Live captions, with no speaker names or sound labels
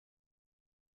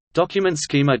Document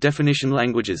Schema Definition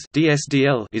Languages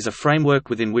 (DSDL) is a framework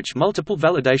within which multiple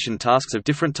validation tasks of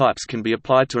different types can be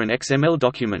applied to an XML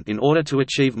document in order to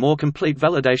achieve more complete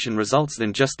validation results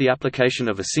than just the application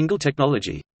of a single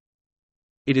technology.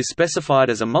 It is specified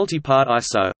as a multi-part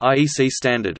ISO/IEC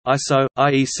standard,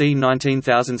 ISO/IEC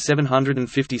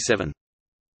 19757.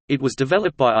 It was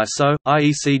developed by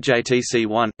ISO/IEC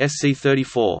JTC1,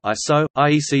 SC34,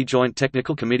 ISO/IEC Joint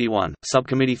Technical Committee 1,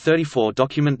 Subcommittee 34.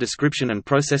 Document Description and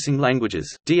Processing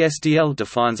Languages (DSDL)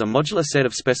 defines a modular set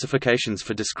of specifications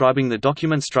for describing the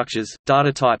document structures,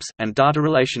 data types, and data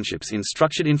relationships in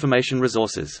structured information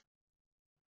resources.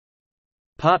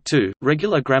 Part 2 –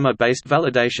 Regular Grammar-Based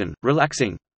Validation,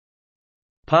 Relaxing.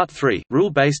 Part 3 –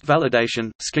 Rule-Based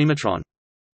Validation, Schematron.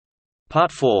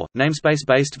 Part 4 –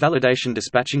 Namespace-Based Validation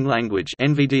Dispatching Language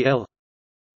 (NVDL).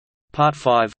 Part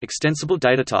 5 – Extensible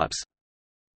Data Types.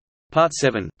 Part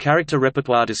 7 – Character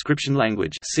Repertoire Description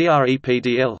Language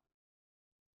 (CREPDL).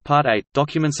 Part 8 –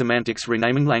 Document Semantics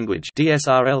Renaming Language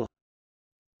 (DSRL).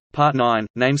 Part 9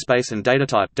 – Namespace and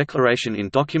Datatype Declaration in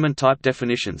Document Type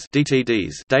Definitions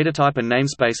 (DTDs), Datatype and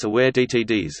Namespace Aware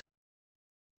 (DTDs).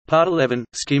 Part 11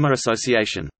 – Schema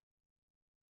Association.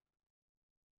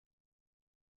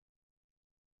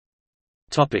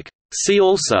 See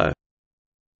also: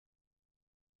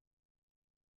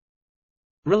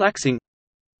 Relaxing,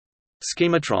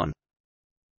 Schematron,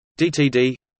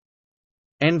 DTD,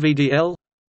 NVDL,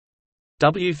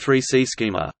 W3C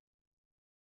schema.